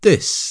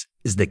This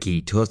is the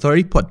Key to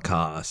Authority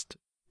podcast,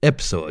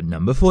 episode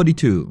number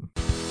 42.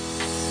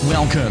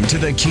 Welcome to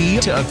the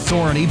Key to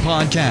Authority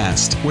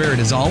podcast, where it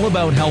is all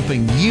about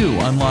helping you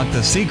unlock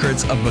the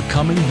secrets of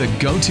becoming the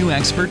go-to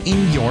expert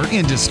in your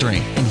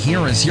industry. And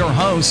here is your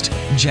host,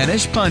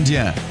 Jenish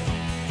Pandya.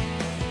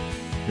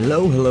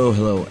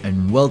 Hello,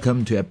 and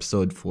welcome to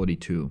episode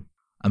 42.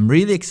 I'm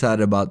really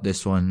excited about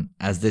this one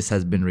as this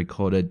has been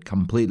recorded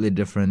completely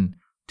different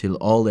till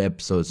all the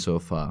episodes so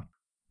far.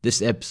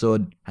 This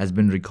episode has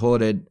been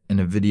recorded in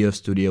a video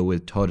studio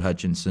with Todd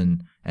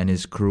Hutchinson and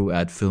his crew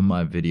at Film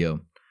My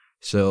Video.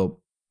 So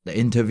the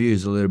interview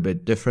is a little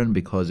bit different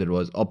because it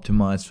was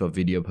optimized for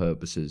video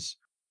purposes.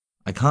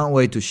 I can't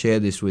wait to share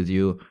this with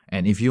you,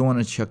 and if you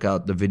want to check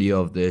out the video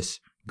of this,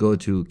 go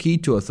to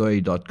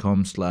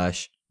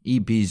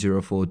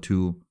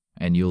keytoauthority.com/EP042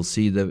 and you'll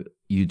see the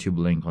YouTube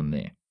link on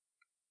there.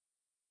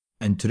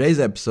 In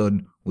today's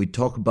episode, we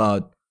talk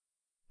about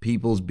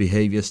people's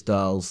behavior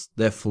styles,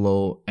 their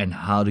flow, and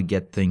how to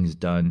get things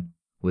done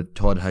with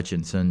Todd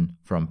Hutchinson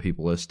from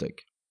Peopleistic.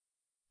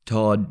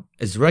 Todd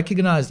is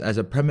recognized as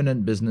a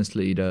prominent business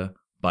leader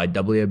by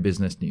WA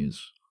Business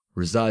News,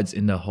 resides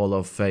in the Hall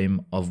of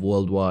Fame of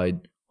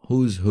Worldwide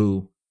Who's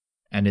Who,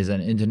 and is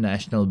an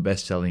international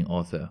best-selling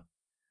author.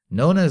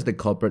 Known as the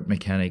corporate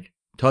mechanic,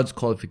 Todd's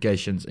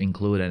qualifications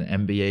include an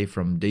MBA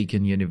from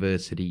Deakin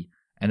University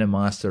and a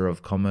Master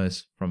of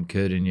Commerce from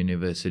Curtin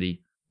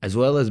University, as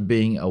well as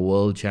being a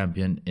world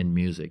champion in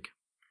music.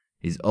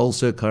 He's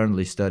also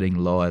currently studying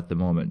law at the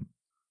moment.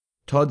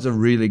 Todd's a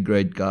really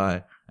great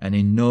guy, and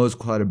he knows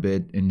quite a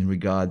bit in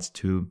regards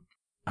to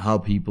how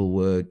people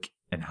work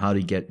and how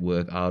to get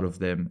work out of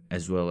them,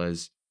 as well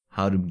as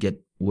how to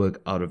get work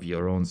out of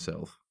your own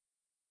self.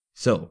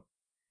 So,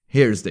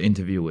 here's the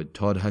interview with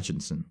Todd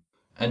Hutchinson.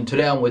 And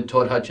today I'm with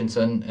Todd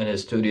Hutchinson in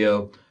his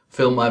studio,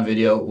 Film My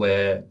Video,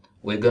 where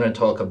we're going to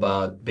talk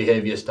about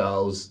behavior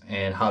styles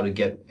and how to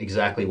get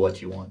exactly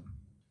what you want.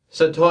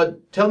 So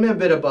Todd, tell me a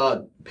bit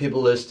about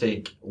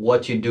Peopleistic,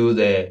 what you do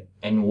there,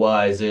 and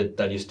why is it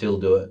that you still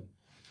do it?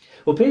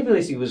 Well,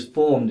 Peopleistic was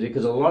formed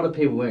because a lot of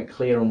people weren't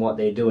clear on what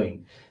they're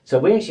doing. So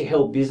we actually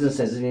help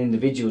businesses and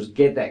individuals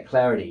get that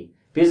clarity.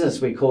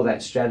 Business, we call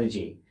that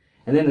strategy.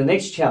 And then the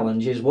next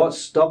challenge is what's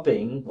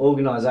stopping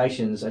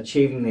organisations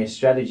achieving their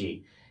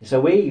strategy.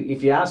 So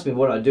if you ask me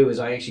what I do is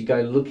I actually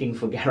go looking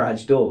for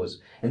garage doors.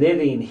 And they're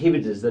the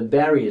inhibitors, the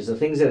barriers, the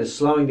things that are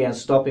slowing down,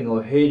 stopping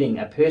or hurting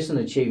a person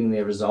achieving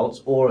their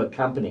results or a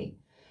company.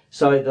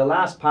 So the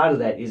last part of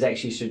that is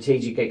actually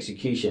strategic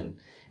execution.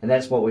 And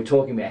that's what we're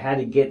talking about, how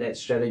to get that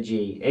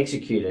strategy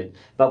executed.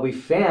 But we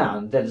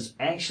found that it's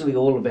actually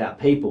all about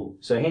people.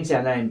 So hence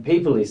our name,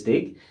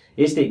 Peopleistic.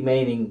 Istic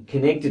meaning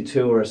connected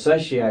to or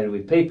associated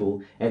with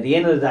people. At the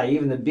end of the day,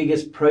 even the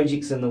biggest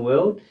projects in the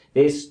world,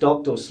 they're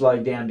stopped or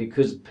slowed down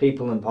because of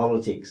people and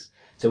politics.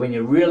 So when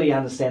you really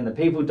understand the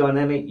people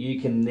dynamic,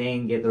 you can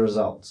then get the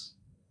results.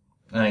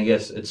 And I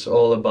guess it's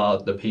all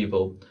about the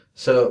people.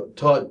 So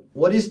Todd,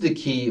 what is the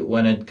key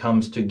when it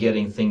comes to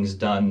getting things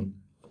done,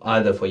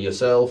 either for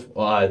yourself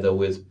or either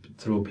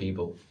through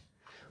people?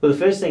 Well, the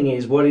first thing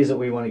is, what is it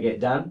we want to get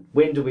done?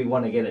 When do we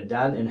want to get it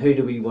done? And who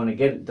do we want to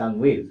get it done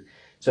with?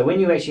 So when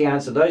you actually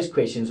answer those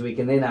questions, we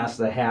can then ask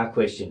the how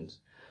questions.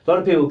 A lot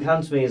of people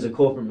come to me as a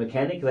corporate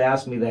mechanic, they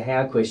ask me the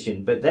how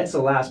question, but that's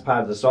the last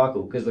part of the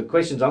cycle, because the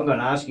questions I'm going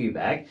to ask you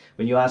back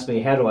when you ask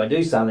me how do I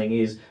do something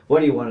is,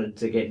 what do you want it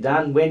to get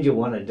done, when do you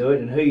want to do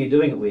it, and who are you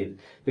doing it with?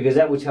 Because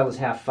that will tell us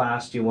how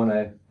fast you want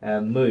to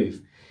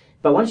move.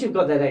 But once you've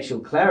got that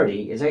actual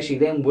clarity, it's actually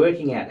then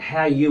working out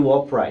how you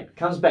operate. It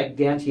comes back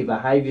down to your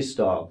behaviour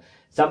style.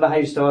 Some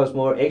behaviour styles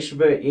more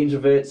extrovert,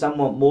 introvert, some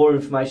want more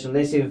information,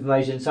 less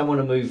information, some want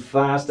to move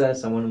faster,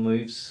 some want to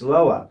move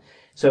slower.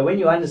 So when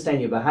you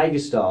understand your behaviour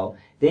style,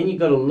 then you've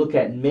got to look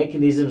at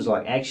mechanisms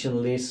like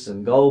action lists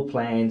and goal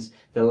plans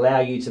that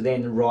allow you to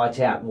then write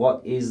out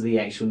what is the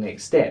actual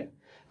next step.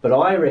 But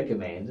I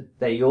recommend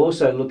that you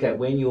also look at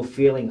when you're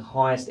feeling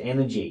highest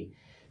energy.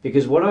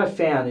 Because what I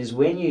found is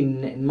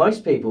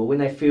most people, when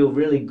they feel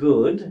really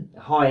good,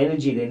 high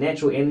energy, their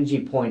natural energy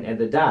point of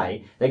the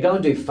day, they go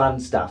and do fun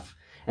stuff.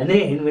 And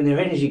then when their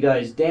energy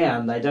goes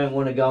down, they don't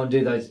want to go and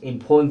do those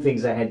important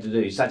things they had to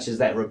do, such as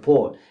that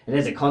report. And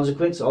as a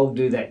consequence, I'll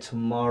do that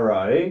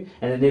tomorrow,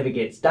 and it never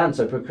gets done.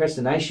 So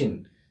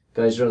procrastination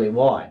goes really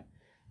wide.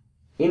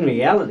 In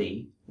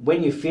reality,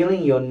 when you're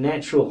feeling your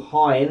natural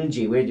high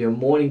energy, whether you're a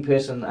morning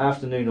person,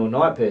 afternoon or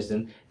night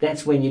person,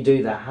 that's when you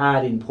do the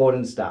hard,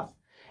 important stuff.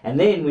 And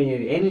then when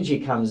your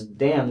energy comes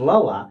down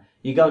lower,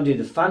 you go and do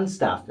the fun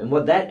stuff. And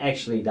what that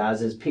actually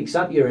does is picks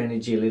up your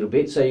energy a little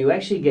bit, so you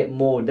actually get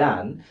more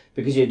done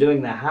because you're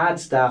doing the hard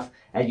stuff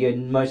at your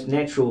most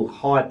natural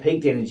high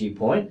peaked energy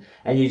point,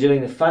 and you're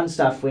doing the fun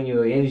stuff when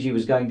your energy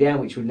was going down,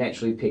 which would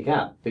naturally pick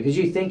up. Because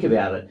you think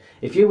about it,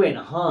 if you went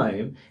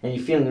home and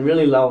you're feeling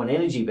really low on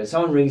energy, but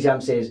someone rings you up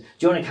and says, do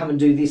you want to come and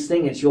do this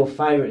thing? It's your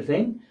favourite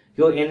thing.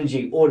 Your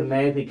energy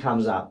automatically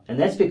comes up. And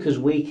that's because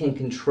we can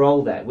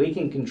control that. We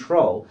can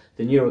control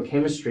the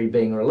neurochemistry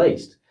being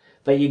released.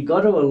 But you've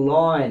got to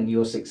align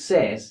your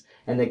success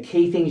and the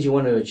key things you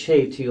want to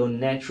achieve to your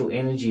natural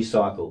energy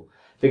cycle.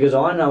 because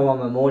I know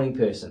I'm a morning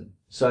person.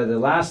 So the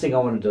last thing I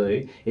want to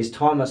do is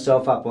tie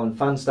myself up on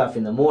fun stuff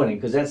in the morning,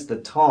 because that's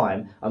the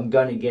time I'm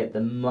going to get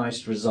the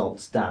most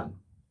results done.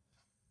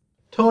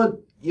 Todd,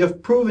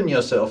 you've proven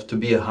yourself to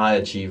be a high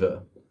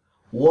achiever.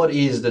 What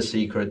is the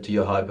secret to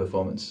your high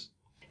performance?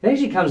 It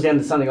actually comes down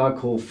to something I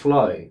call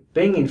flow.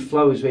 Being in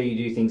flow is where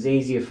you do things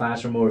easier,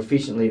 faster, and more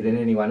efficiently than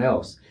anyone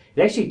else.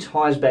 It actually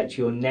ties back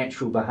to your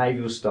natural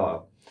behavioural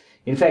style.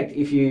 In fact,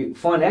 if you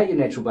find out your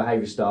natural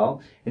behaviour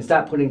style and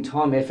start putting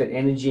time, effort,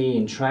 energy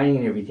and training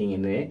and everything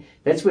in there,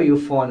 that's where you'll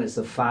find it's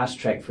the fast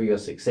track for your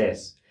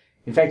success.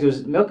 In fact, it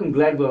was Malcolm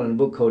Gladwell in a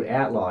book called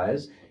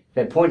Outliers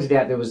that pointed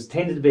out there was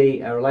tended to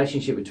be a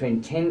relationship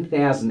between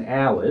 10,000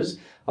 hours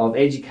of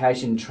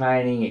education,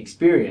 training,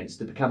 experience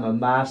to become a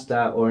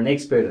master or an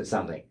expert at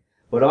something.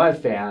 What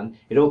I've found,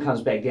 it all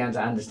comes back down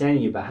to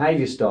understanding your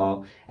behaviour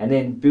style and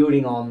then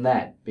building on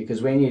that,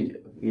 because when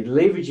you're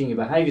leveraging your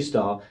behaviour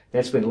style,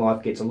 that's when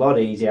life gets a lot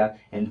easier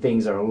and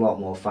things are a lot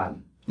more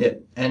fun. Yeah,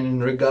 and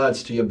in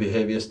regards to your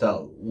behavior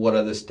style, what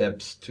are the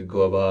steps to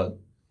go about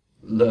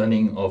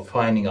learning or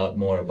finding out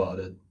more about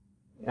it?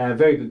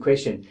 Very good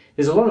question.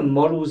 There's a lot of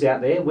models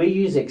out there. We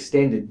use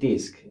extended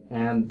disc.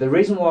 The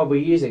reason why we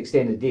use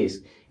extended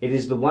disc, it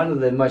is one of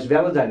the most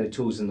validated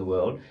tools in the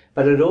world,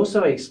 but it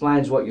also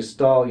explains what your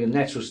style, your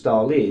natural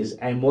style is,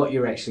 and what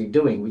you're actually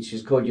doing, which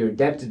is called your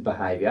adapted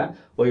behaviour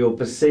or your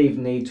perceived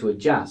need to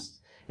adjust.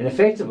 And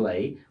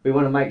effectively, we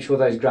want to make sure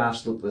those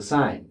graphs look the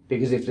same,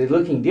 because if they're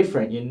looking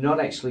different, you're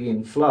not actually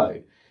in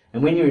flow.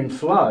 And when you're in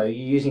flow, you're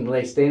using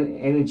less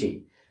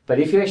energy. But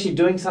if you're actually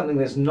doing something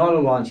that's not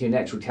aligned to your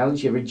natural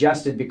talents, you're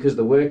adjusted because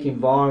the work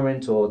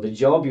environment or the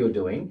job you're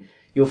doing,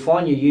 you'll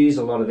find you use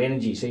a lot of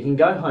energy. So you can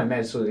go home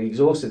absolutely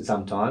exhausted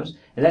sometimes,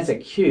 and that's a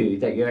cue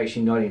that you're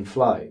actually not in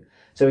flow.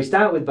 So we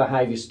start with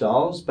behaviour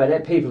styles, but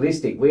at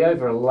Peopleistic, we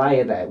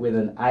overlay that with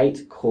an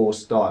 8 core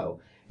style.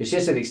 It's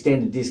just that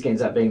extended disc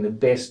ends up being the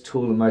best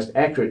tool, the most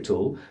accurate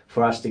tool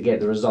for us to get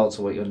the results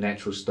of what your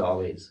natural style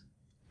is.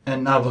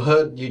 And I've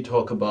heard you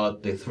talk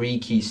about the 3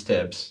 key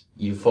steps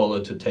you follow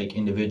to take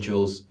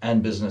individuals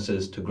and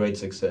businesses to great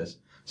success.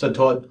 So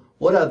Todd,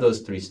 what are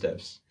those 3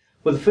 steps?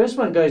 Well, the first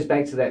one goes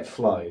back to that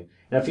flow.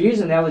 Now, if you use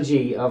an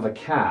analogy of a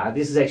car,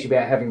 this is actually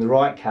about having the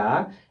right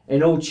car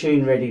and all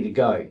tuned, ready to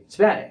go. It's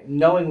about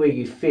knowing where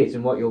you fit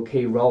and what your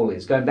key role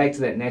is, going back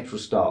to that natural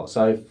style.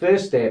 So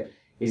first step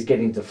is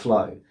get into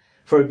flow.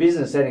 For a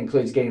business, that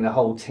includes getting the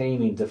whole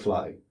team into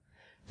flow.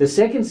 The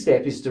second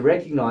step is to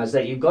recognise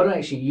that you've got to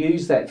actually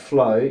use that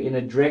flow in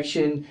a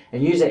direction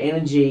and use that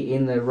energy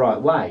in the right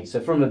way.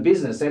 So from a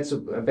business, that's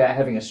about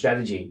having a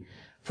strategy.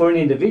 For an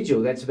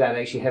individual, that's about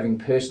actually having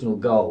personal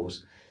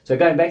goals. So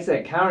going back to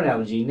that car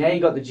analogy, now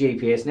you've got the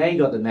GPS, now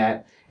you've got the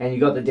map, and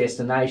you've got the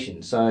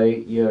destination. So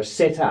you're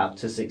set up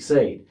to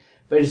succeed.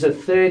 But it's a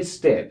third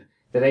step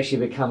that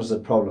actually becomes the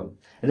problem.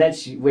 And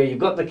that's where you've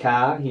got the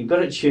car, you've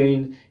got it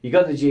tuned, you've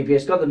got the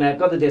GPS, got the map,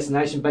 got the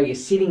destination, but you're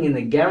sitting in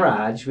the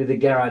garage with the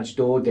garage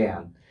door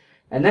down.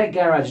 And that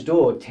garage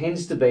door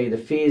tends to be the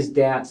fears,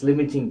 doubts,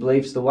 limiting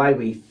beliefs, the way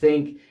we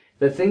think,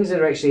 the things that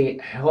are actually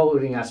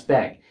holding us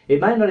back. It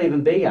may not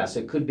even be us,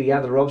 it could be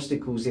other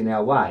obstacles in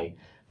our way.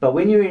 But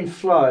when you're in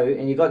flow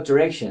and you've got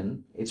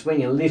direction, it's when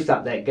you lift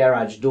up that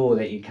garage door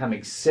that you come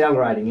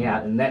accelerating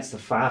out, and that's the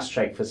fast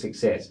track for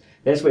success.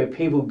 That's where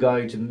people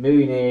go to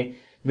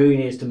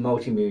millionaires to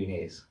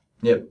multi-millionaires.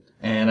 Yep.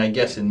 And I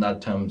guess in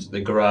that terms, the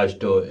garage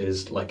door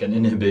is like an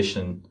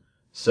inhibition.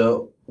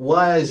 So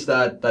why is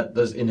that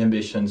those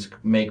inhibitions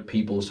make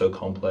people so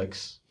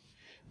complex?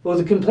 Well,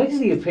 the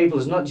complexity of people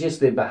is not just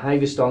their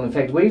behaviour style. In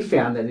fact, we've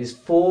found that there's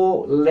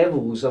 4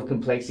 levels of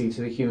complexity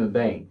to the human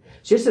being.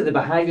 It's just that the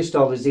behaviour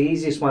style is the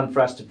easiest one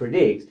for us to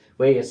predict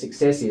where your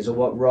success is or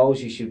what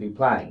roles you should be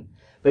playing.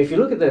 But if you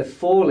look at the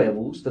 4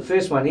 levels, the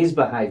first one is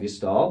behaviour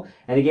style.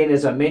 And again,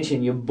 as I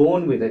mentioned, you're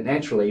born with it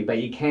naturally, but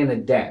you can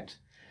adapt.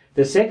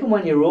 The second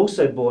one you're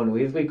also born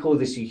with, we call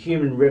this your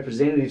human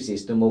representative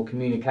system or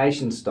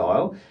communication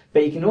style,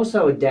 but you can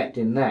also adapt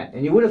in that.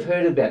 And you would have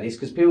heard about this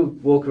because people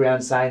walk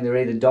around saying they're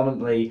either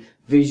dominantly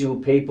visual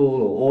people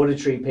or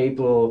auditory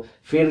people or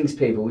feelings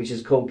people, which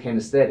is called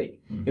kinesthetic.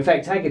 In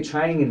fact, take a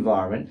training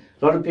environment.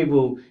 A lot of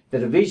people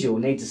that are visual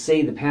need to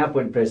see the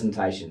PowerPoint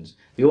presentations.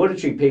 The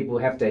auditory people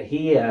have to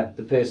hear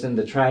the person,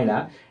 the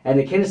trainer, and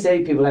the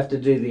kinesthetic people have to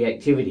do the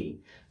activity.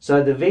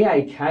 So the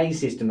VAK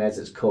system, as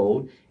it's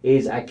called,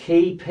 is a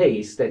key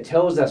piece that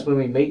tells us when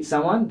we meet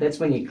someone, that's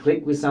when you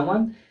click with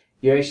someone,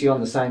 you're actually on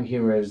the same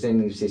human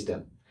representative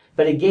system.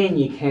 But again,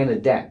 you can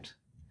adapt.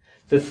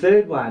 The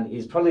third one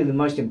is probably the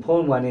most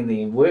important one in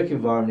the work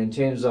environment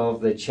in terms of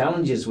the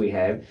challenges we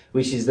have,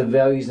 which is the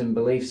values and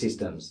belief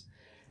systems.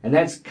 And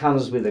that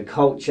comes with a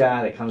culture,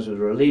 that comes with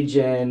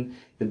religion,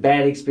 the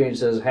bad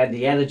experiences I've had,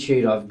 the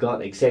attitude I've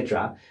got,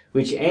 etc.,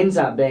 which ends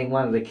up being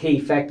one of the key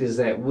factors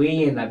that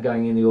we end up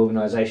going in the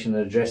organisation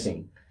and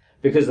addressing.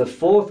 Because the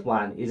fourth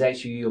one is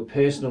actually your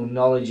personal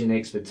knowledge and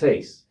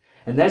expertise.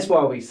 And that's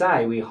why we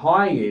say we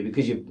hire you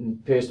because of your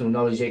personal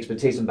knowledge,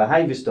 expertise and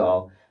behaviour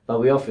style, but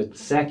we often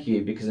sack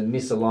you because of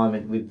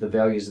misalignment with the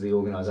values of the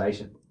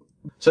organisation.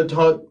 So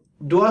Todd,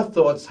 do our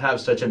thoughts have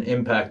such an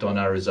impact on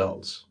our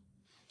results?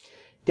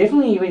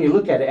 Definitely, when you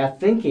look at it, our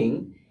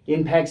thinking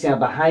impacts our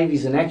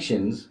behaviours and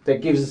actions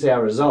that gives us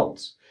our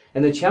results.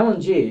 And the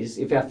challenge is,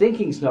 if our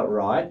thinking's not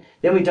right,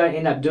 then we don't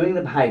end up doing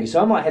the behaviour.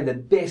 So I might have the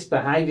best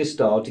behaviour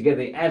style to get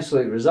the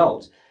absolute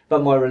results,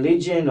 but my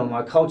religion or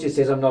my culture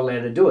says I'm not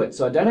allowed to do it.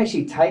 So I don't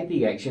actually take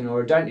the action,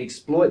 or I don't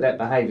exploit that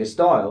behaviour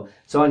style,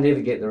 so I never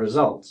get the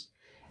results.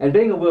 And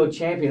being a world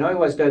champion, I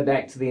always go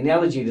back to the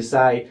analogy to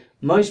say,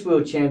 most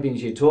world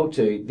champions you talk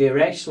to,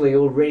 they're actually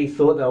already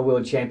thought they were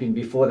world champion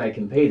before they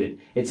competed.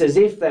 It's as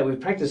if that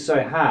we've practiced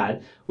so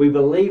hard, we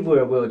believe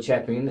we're a world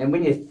champion, and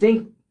when you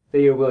think that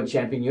you're a world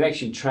champion, you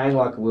actually train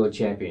like a world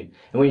champion.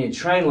 And when you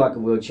train like a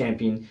world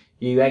champion,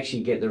 you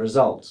actually get the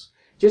results.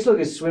 Just look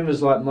at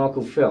swimmers like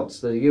Michael Phelps,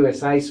 the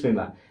USA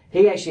swimmer.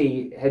 He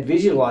actually had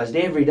visualised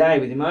every day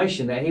with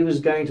emotion that he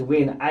was going to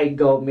win 8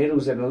 gold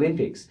medals at the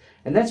Olympics.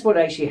 And that's what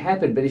actually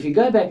happened. But if you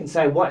go back and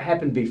say what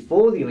happened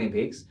before the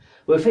Olympics,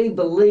 well, if he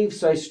believed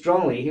so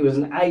strongly he was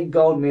an 8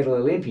 gold medal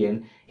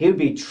Olympian, he would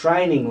be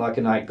training like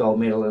an 8 gold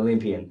medal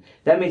Olympian.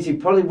 That means he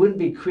probably wouldn't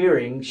be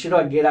querying, should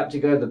I get up to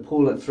go to the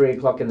pool at 3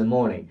 o'clock in the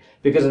morning?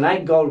 Because an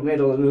 8 gold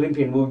medal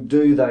Olympian will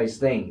do those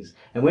things.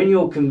 And when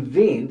you're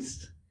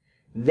convinced,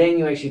 then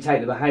you actually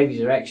take the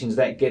behaviours or actions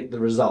that get the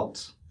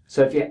results.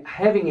 So if you're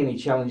having any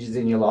challenges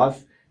in your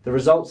life, the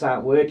results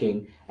aren't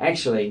working,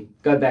 actually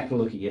go back and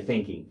look at your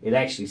thinking. It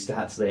actually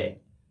starts there.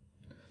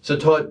 So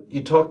Todd,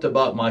 you talked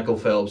about Michael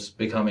Phelps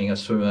becoming a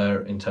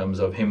swimmer in terms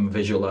of him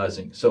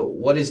visualizing. So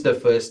what is the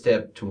first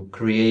step to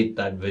create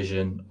that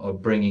vision or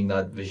bringing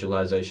that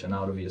visualization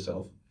out of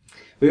yourself?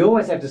 We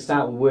always have to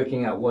start with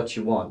working out what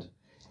you want.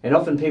 And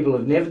often people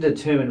have never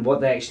determined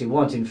what they actually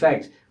want. In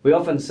fact, we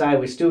often say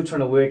we're still trying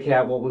to work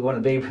out what we want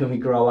to be when we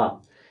grow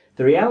up.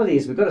 The reality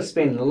is we've got to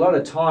spend a lot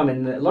of time,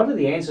 and a lot of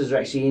the answers are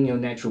actually in your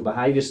natural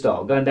behaviour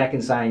style. Going back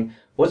and saying,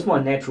 what's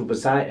my natural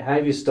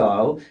behaviour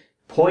style,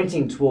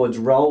 pointing towards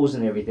roles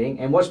and everything,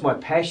 and what's my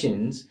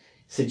passions,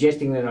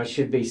 suggesting that I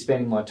should be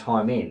spending my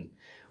time in.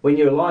 When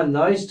you align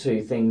those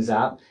two things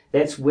up,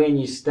 that's when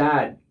you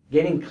start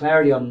getting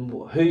clarity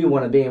on who you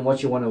want to be and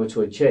what you want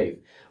to achieve.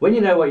 When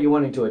you know what you're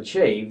wanting to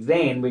achieve,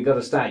 then we've got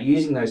to start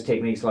using those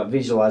techniques like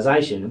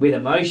visualization with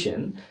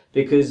emotion,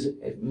 because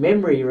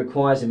memory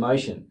requires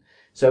emotion.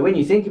 So when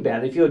you think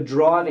about it, if you're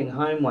driving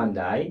home one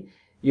day,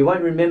 you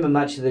won't remember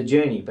much of the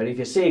journey. But if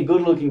you see a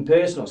good-looking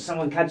person, or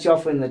someone cuts you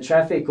off in the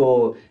traffic,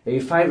 or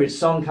your favourite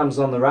song comes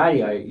on the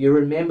radio, you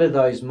remember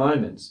those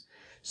moments.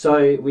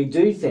 So we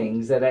do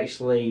things that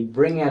actually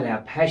bring out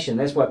our passion.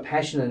 That's why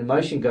passion and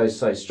emotion goes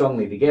so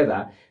strongly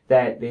together,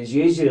 that there's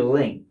usually a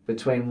link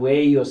between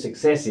where your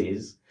success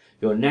is,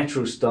 your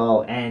natural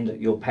style, and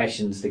your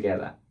passions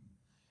together.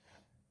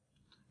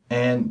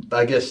 And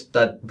I guess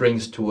that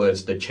brings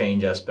towards the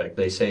change aspect.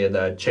 They say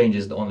that change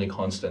is the only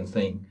constant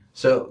thing.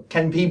 So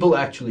can people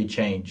actually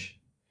change?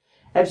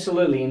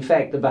 Absolutely. In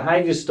fact, the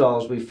behaviour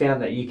styles, we've found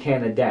that you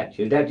can adapt.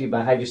 You adapt your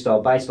behaviour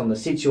style based on the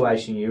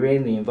situation you're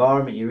in, the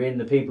environment you're in,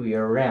 the people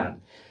you're around.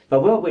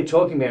 But what we're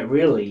talking about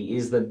really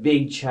is the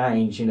big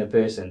change in a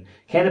person.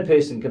 Can a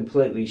person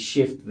completely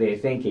shift their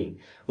thinking?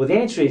 Well, the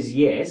answer is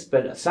yes,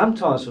 but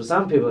sometimes for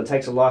some people it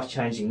takes a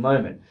life-changing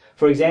moment.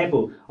 For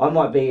example, I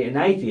might be an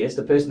atheist,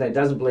 a person that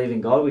doesn't believe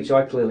in God, which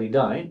I clearly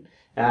don't.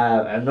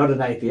 I'm not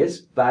an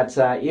atheist, but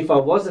if I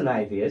was an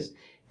atheist,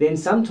 then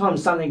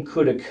sometimes something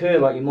could occur,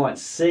 like you might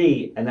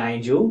see an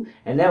angel,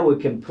 and that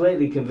would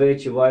completely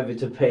convert you over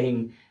to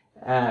being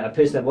a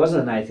person that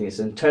wasn't an atheist,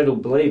 a total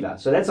believer.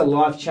 So that's a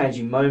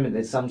life-changing moment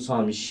that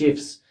sometimes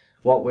shifts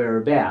what we're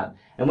about.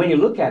 And when you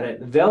look at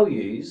it,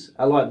 values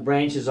are like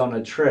branches on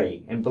a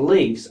tree, and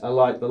beliefs are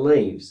like the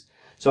leaves.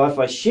 So if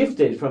I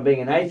shifted from being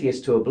an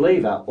atheist to a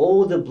believer,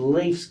 all the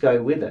beliefs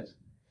go with it.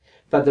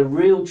 But the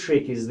real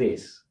trick is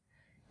this.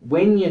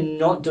 When you're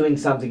not doing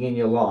something in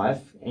your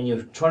life and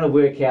you're trying to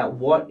work out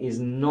what is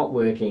not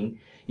working,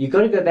 you've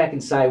got to go back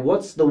and say,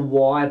 what's the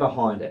why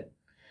behind it?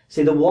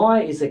 See, the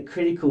why is a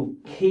critical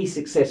key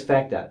success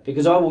factor,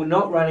 because I will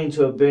not run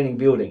into a burning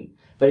building.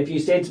 But if you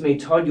said to me,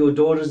 Todd, your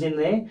daughter's in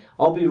there,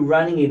 I'll be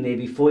running in there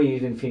before you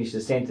even finish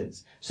the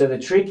sentence. So the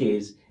trick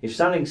is, if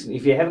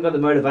you haven't got the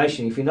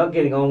motivation, if you're not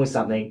getting on with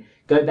something,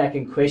 go back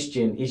and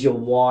question, is your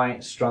why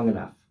strong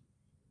enough?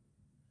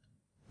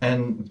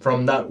 And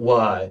from that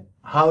why,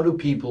 how do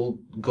people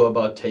go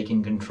about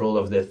taking control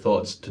of their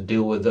thoughts to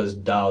deal with those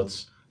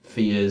doubts,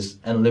 fears,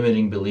 and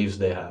limiting beliefs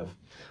they have?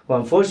 Well,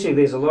 unfortunately,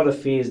 there's a lot of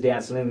fears,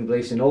 doubts, and limiting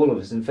beliefs in all of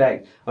us. In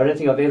fact, I don't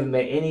think I've ever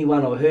met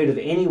anyone or heard of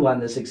anyone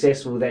that's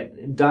successful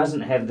that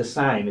doesn't have the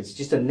same. It's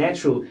just a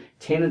natural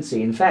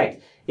tendency. In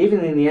fact,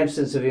 even in the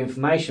absence of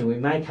information, we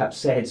make up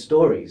sad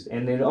stories,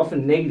 and they're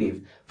often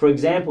negative. For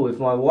example, if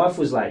my wife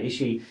was late, is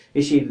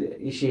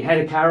she had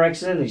a car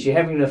accident? Is she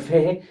having an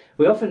affair?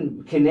 We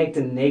often connect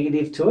a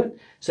negative to it.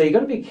 So you've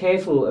got to be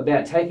careful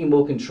about taking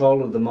more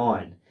control of the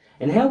mind.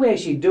 And how we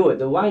actually do it,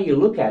 the way you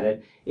look at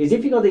it, is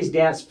if you've got these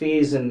doubts,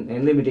 fears, and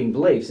limiting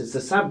beliefs, it's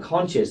the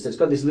subconscious that's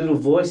got this little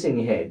voice in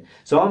your head.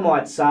 So I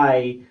might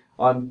say,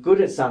 I'm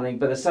good at something,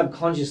 but the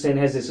subconscious then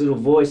has this little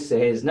voice that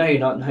says, no, you're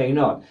not, no, you're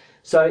not.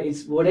 So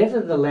it's whatever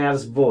the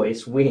loudest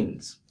voice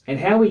wins. And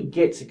how we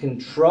get to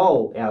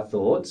control our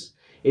thoughts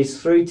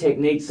is through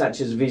techniques such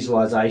as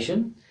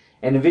visualization,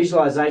 and the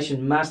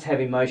visualization must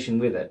have emotion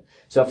with it.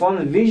 So if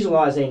I'm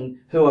visualizing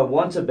who I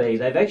want to be,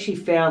 they've actually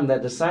found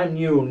that the same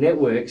neural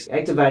networks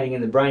activating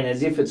in the brain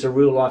as if it's a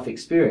real life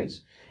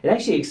experience. It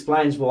actually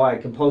explains why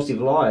compulsive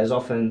liars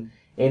often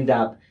end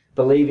up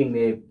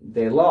believing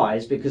their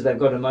lies, because they've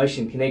got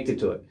emotion connected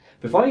to it.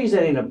 But if I use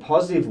that in a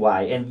positive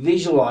way and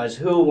visualize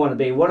who I want to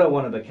be, what I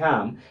want to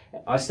become,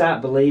 I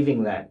start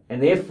believing that.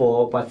 And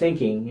therefore, by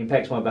thinking,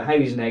 impacts my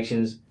behaviors and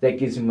actions, that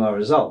gives me my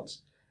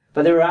results.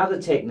 But there are other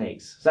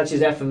techniques, such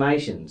as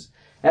affirmations.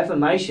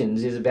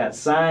 Affirmations is about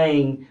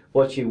saying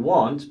what you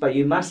want, but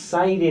you must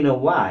say it in a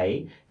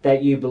way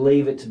that you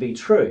believe it to be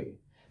true.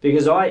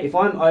 Because if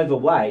I'm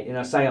overweight and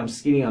I say I'm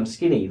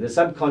skinny, the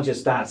subconscious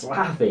starts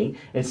laughing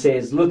and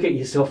says, look at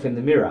yourself in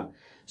the mirror.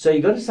 So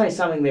you've got to say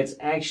something that's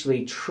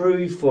actually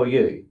true for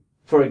you.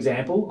 For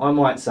example, I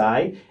might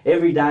say,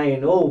 every day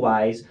in all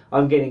ways,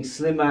 I'm getting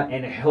slimmer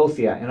and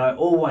healthier, and I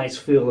always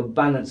feel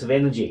abundance of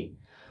energy.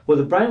 Well,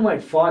 the brain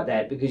won't fight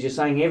that, because you're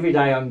saying every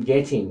day I'm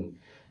getting.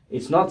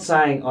 It's not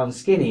saying I'm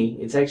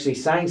skinny, it's actually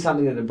saying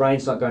something that the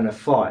brain's not going to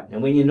fight.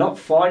 And when you're not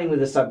fighting with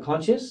the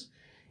subconscious,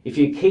 if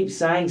you keep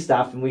saying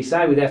stuff, and we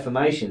say with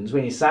affirmations,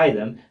 when you say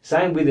them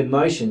with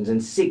emotions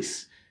and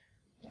 6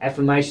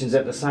 affirmations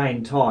at the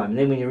same time, and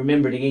then when you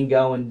remember it again,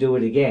 go and do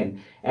it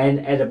again.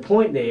 And at a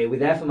point there,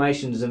 with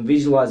affirmations and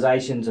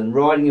visualizations and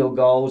writing your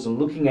goals and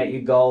looking at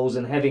your goals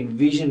and having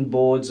vision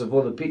boards of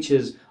all the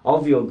pictures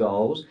of your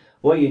goals,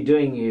 what you're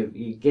doing,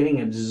 you're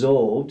getting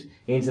absorbed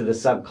into the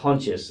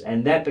subconscious,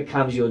 and that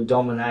becomes your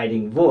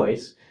dominating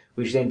voice,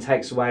 which then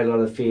takes away a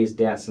lot of fears,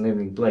 doubts, and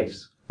limiting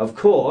beliefs. Of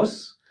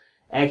course,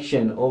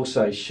 action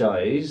also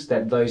shows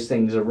that those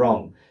things are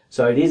wrong.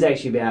 So it is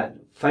actually about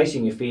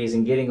facing your fears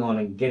and getting on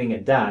and getting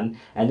it done,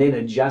 and then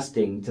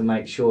adjusting to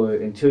make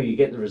sure until you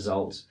get the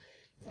results,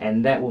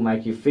 and that will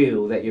make you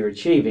feel that you're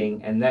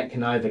achieving, and that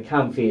can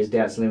overcome fears,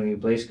 doubts, and limiting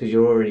beliefs, because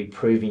you're already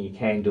proving you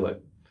can do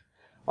it.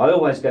 I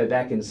always go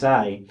back and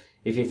say,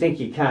 if you think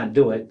you can't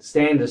do it,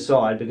 stand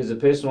aside, because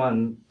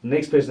the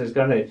next person that's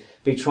going to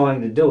be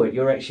trying to do it,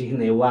 you're actually in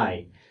their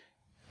way.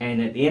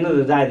 And at the end of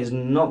the day, there's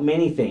not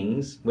many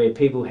things where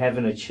people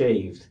haven't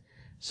achieved.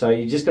 So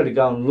you just got to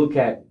go and look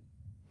at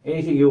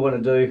anything you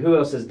want to do, who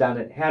else has done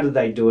it, how did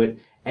they do it,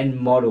 and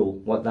model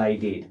what they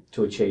did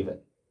to achieve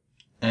it.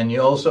 And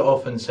you also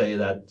often say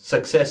that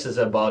success is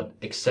about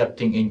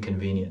accepting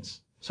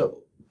inconvenience. So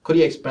could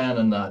you expand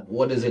on that?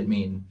 What does it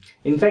mean?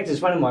 In fact,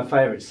 it's one of my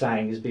favourite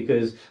sayings,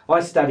 because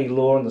I study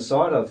law on the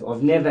side.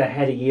 I've never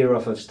had a year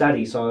off of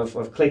study, so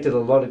I've collected a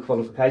lot of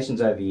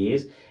qualifications over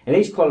years, and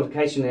each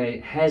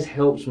qualification has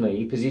helped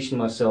me position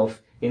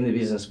myself in the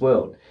business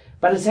world.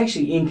 But it's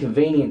actually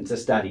inconvenient to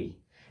study.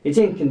 It's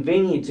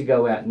inconvenient to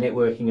go out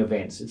networking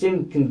events. It's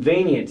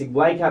inconvenient to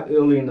wake up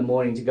early in the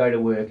morning to go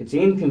to work. It's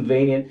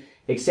inconvenient,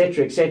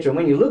 etc., etc. And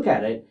when you look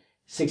at it,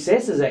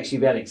 success is actually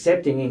about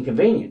accepting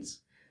inconvenience.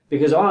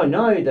 Because I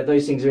know that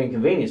those things are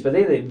inconvenience, but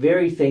they're the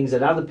very things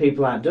that other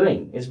people aren't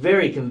doing. It's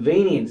very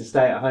convenient to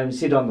stay at home,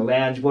 sit on the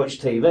lounge,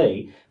 watch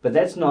TV, but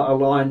that's not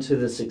aligned to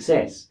the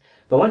success.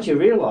 But once you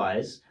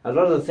realise a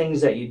lot of the things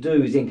that you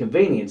do is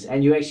inconvenience,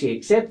 and you actually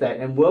accept that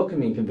and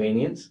welcome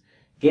inconvenience,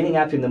 getting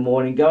up in the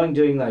morning,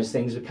 doing those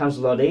things becomes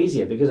a lot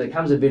easier, because it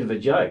becomes a bit of a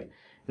joke.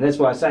 And that's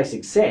why I say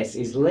success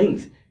is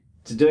linked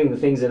to doing the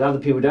things that other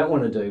people don't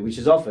want to do, which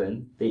is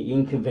often the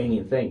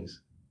inconvenient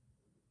things.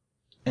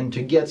 And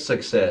to get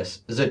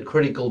success, is it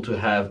critical to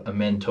have a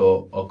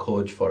mentor or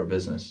coach for a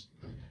business?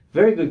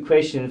 Very good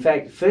question. In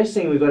fact, first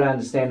thing we've got to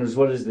understand is,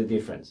 what is the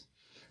difference?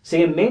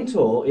 See, a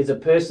mentor is a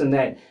person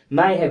that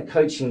may have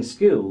coaching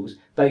skills,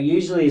 but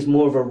usually is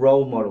more of a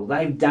role model.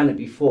 They've done it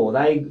before.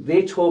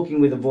 They're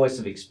talking with a voice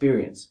of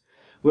experience.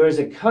 Whereas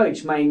a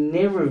coach may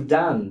never have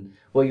done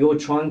what you're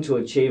trying to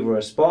achieve or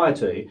aspire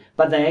to,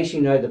 but they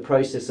actually know the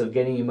process of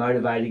getting you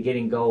motivated,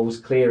 getting goals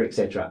clear,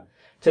 etc.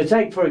 So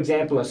take, for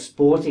example, a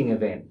sporting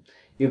event.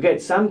 You'll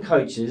get some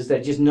coaches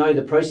that just know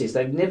the process.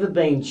 They've never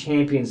been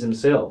champions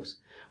themselves.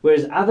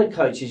 Whereas other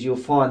coaches, you'll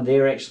find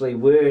they actually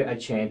were a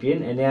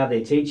champion and now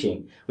they're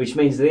teaching, which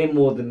means they're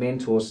more the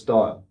mentor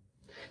style.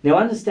 Now,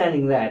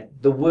 understanding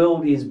that, the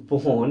world is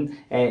born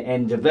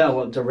and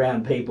developed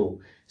around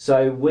people.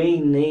 So we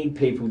need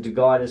people to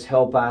guide us,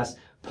 help us,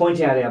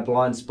 point out our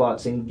blind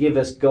spots and give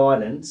us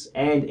guidance,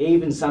 and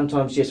even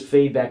sometimes just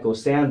feedback or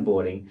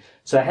soundboarding.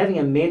 So having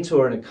a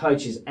mentor and a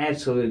coach is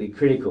absolutely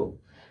critical.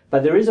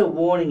 But there is a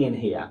warning in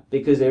here,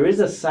 because there is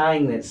a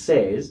saying that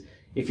says,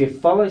 if you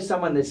follow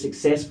someone that's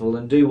successful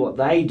and do what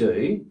they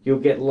do, you'll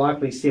get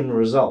likely similar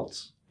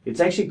results.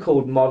 It's actually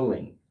called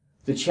modelling.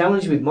 The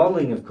challenge with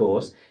modelling, of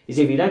course, is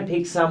if you don't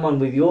pick someone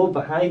with your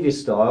behaviour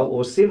style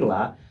or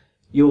similar,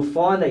 you'll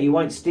find that you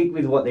won't stick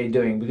with what they're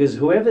doing, because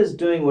whoever's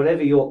doing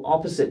whatever you're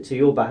opposite to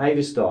your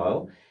behaviour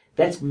style,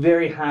 that's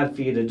very hard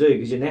for you to do,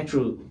 because your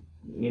natural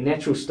Your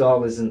natural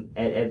style isn't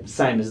the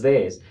same as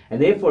theirs.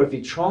 And therefore, if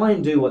you try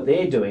and do what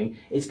they're doing,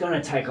 it's going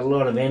to take a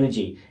lot of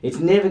energy. It's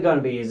never going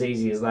to be as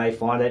easy as they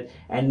find it.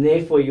 And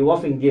therefore, you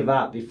often give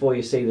up before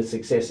you see the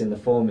success in the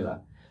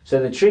formula. So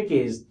the trick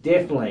is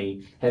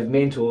definitely have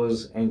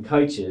mentors and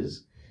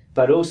coaches,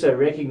 but also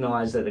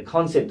recognize that the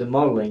concept of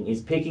modeling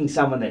is picking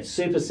someone that's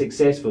super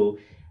successful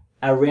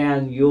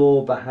around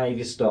your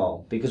behavior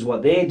style, because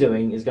what they're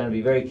doing is going to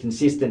be very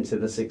consistent to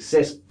the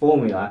success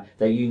formula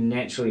that you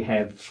naturally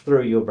have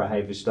through your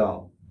behavior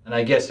style. And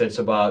I guess it's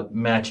about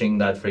matching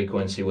that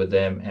frequency with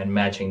them and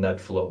matching that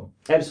flow.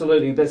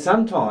 Absolutely, but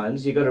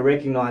sometimes you've got to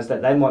recognize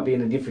that they might be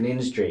in a different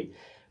industry.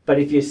 But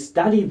if you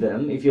study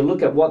them, if you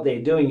look at what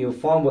they're doing, you'll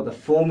find what the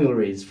formula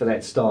is for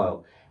that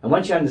style. And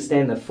once you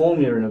understand the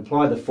formula and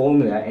apply the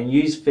formula and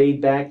use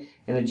feedback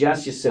and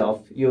adjust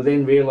yourself, you'll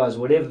then realize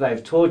whatever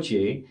they've taught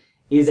you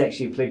is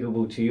actually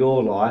applicable to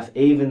your life,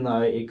 even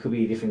though it could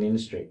be a different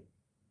industry.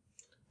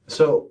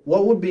 So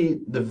what would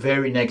be the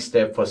very next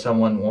step for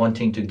someone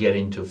wanting to get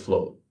into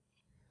flow?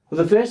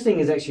 Well, the first thing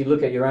is actually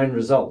look at your own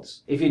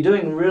results. If you're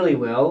doing really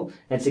well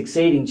and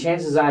succeeding,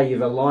 chances are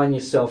you've aligned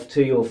yourself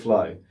to your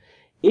flow.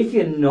 If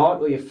you're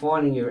not, or you're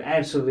finding you're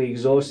absolutely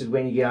exhausted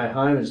when you go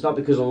home, it's not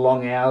because of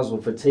long hours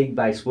or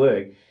fatigue-based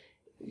work.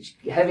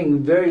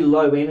 Having very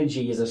low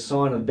energy is a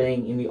sign of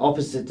being in the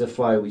opposite to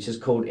flow, which is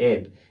called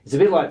ebb. It's a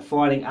bit like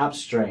fighting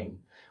upstream,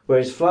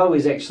 whereas flow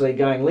is actually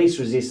going least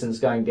resistance,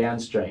 going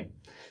downstream.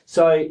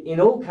 So in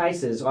all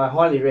cases, I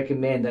highly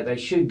recommend that they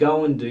should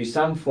go and do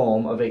some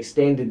form of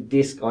extended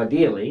disc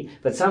ideally,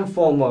 but some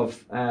form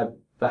of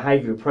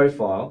behavioural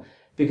profile,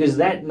 because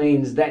that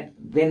means that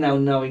then they'll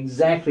know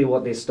exactly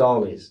what their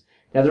style is.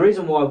 Now, the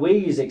reason why we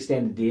use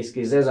extended disc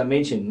is, as I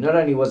mentioned, not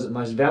only was it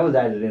most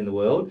validated in the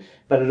world,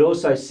 but it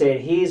also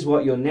said, here's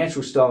what your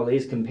natural style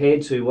is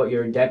compared to what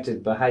your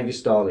adapted behaviour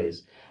style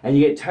is. And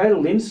you get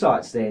total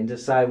insights then to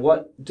say,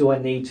 what do I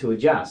need to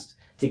adjust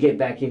to get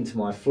back into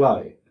my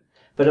flow?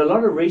 But a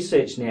lot of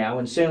research now,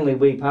 and certainly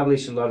we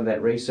publish a lot of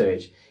that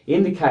research,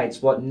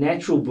 indicates what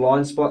natural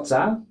blind spots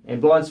are.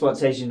 And blind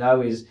spots, as you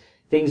know, is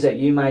things that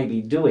you may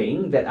be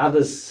doing that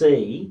others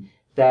see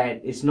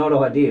that it's not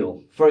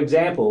ideal. For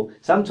example,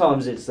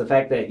 sometimes it's the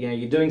fact that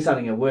you're doing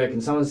something at work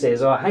and someone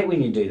says, oh, I hate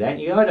when you do that.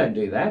 And you go, I don't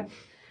do that.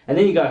 And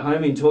then you go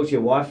home and talk to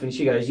your wife and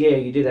she goes, yeah,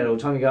 you do that all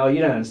the time. You go, oh, you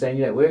don't understand,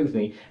 you don't work with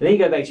me. And then you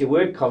go back to your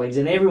work colleagues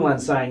and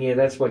everyone's saying, yeah,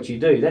 that's what you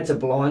do. That's a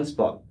blind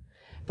spot.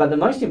 But the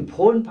most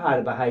important part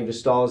of behaviour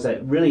styles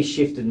that really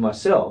shifted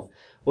myself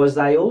was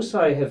they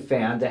also have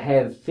found to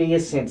have fear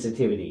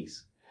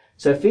sensitivities.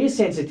 So fear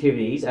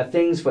sensitivities are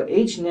things for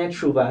each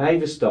natural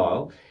behaviour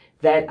style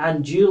that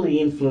unduly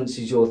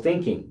influences your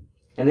thinking.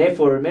 And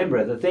therefore,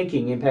 remember, the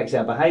thinking impacts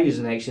our behaviours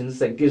and actions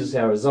that gives us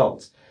our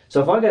results.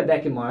 So if I go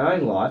back in my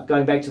own life,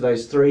 going back to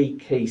those 3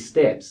 key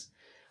steps,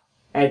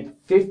 at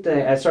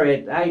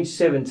age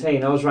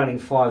 17, I was running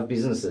 5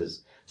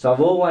 businesses. So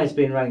I've always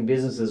been running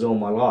businesses all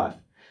my life.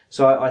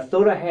 So I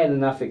thought I had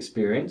enough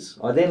experience.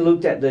 I then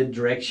looked at the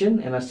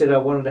direction and I said I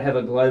wanted to have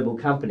a global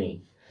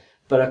company.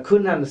 But I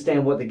couldn't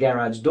understand what the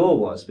garage door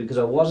was because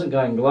I wasn't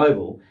going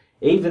global,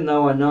 even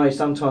though I know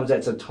sometimes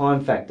that's a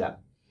time factor.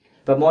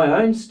 But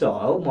my own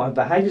style, my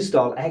behaviour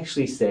style,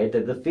 actually said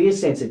that the fear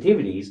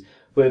sensitivities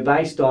were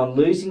based on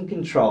losing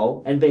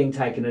control and being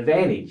taken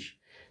advantage.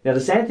 Now,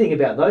 the sad thing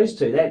about those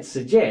two, that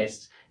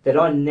suggests that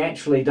I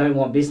naturally don't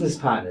want business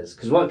partners,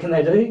 because what can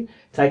they do?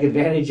 Take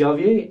advantage of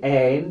you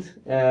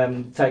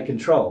and take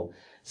control.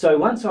 So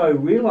once I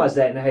realised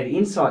that and I had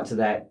insight to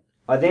that,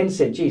 I then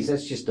said, geez,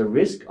 that's just a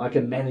risk. I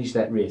can manage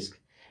that risk.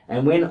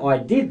 And when I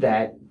did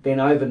that, then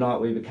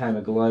overnight we became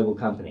a global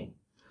company.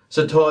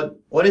 So Todd,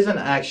 what is an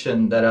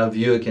action that our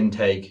viewer can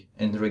take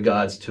in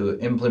regards to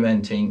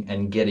implementing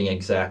and getting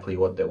exactly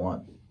what they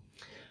want?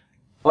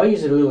 I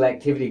use a little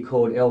activity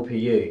called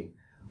LPU.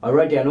 I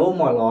wrote down all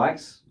my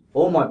likes,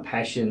 all my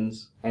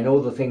passions, and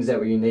all the things that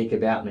were unique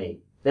about me.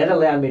 That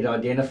allowed me to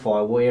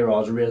identify where I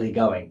was really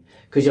going.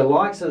 Because your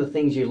likes are the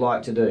things you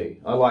like to do.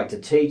 I like to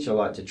teach, I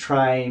like to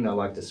train, I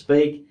like to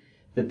speak.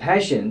 The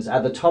passions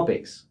are the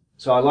topics.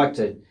 So I like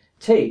to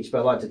teach, but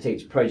I like to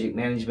teach project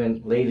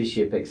management,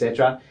 leadership,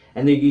 etc.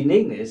 And the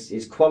uniqueness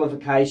is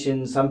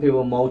qualifications, some people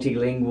are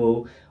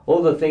multilingual,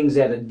 all the things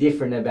that are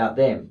different about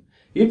them.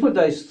 You put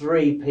those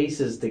 3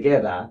 pieces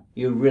together,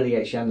 you'll really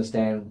actually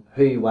understand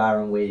who you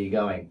are and where you're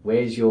going.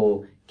 Where's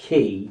your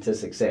key to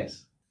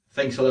success?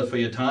 Thanks a lot for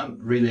your time.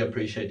 Really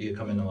appreciate you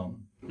coming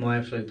along. My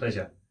absolute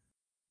pleasure.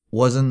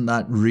 Wasn't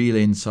that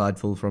really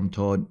insightful from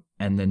Todd?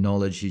 And the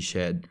knowledge he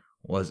shared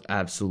was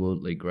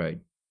absolutely great.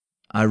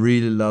 I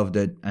really loved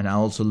it, and I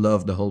also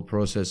loved the whole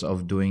process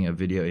of doing a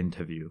video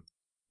interview.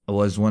 It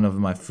was one of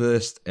my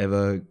first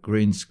ever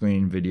green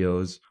screen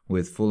videos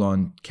with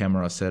full-on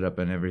camera setup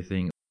and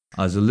everything.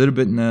 I was a little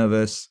bit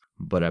nervous,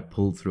 but I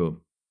pulled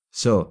through.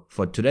 So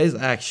for today's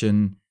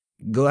action,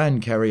 go ahead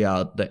and carry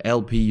out the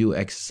LPU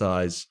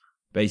exercise.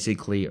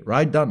 Basically,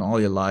 write down all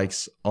your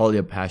likes, all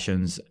your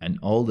passions, and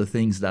all the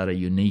things that are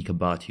unique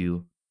about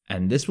you.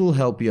 And this will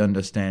help you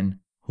understand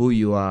who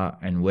you are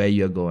and where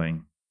you're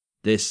going.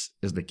 This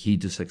is the key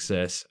to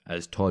success,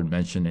 as Todd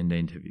mentioned in the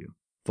interview.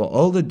 For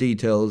all the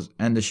details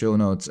and the show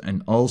notes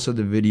and also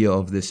the video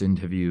of this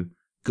interview,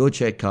 go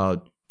check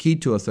out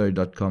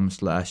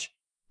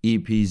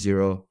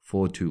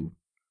keytoauthority.com/EP042.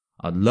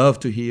 I'd love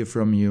to hear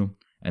from you,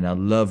 and I'd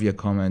love your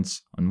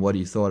comments on what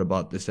you thought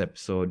about this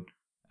episode,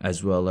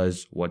 as well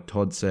as what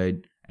Todd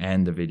said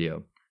and the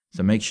video.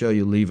 So make sure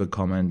you leave a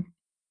comment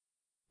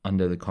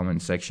under the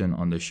comment section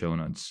on the show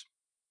notes.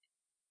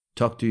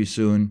 Talk to you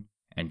soon,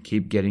 and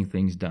keep getting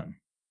things done.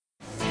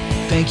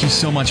 Thank you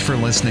so much for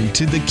listening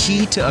to the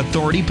Key to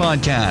Authority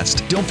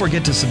podcast. Don't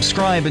forget to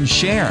subscribe and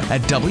share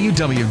at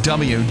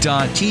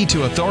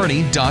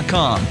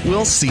www.keytoauthority.com.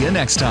 We'll see you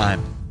next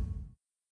time.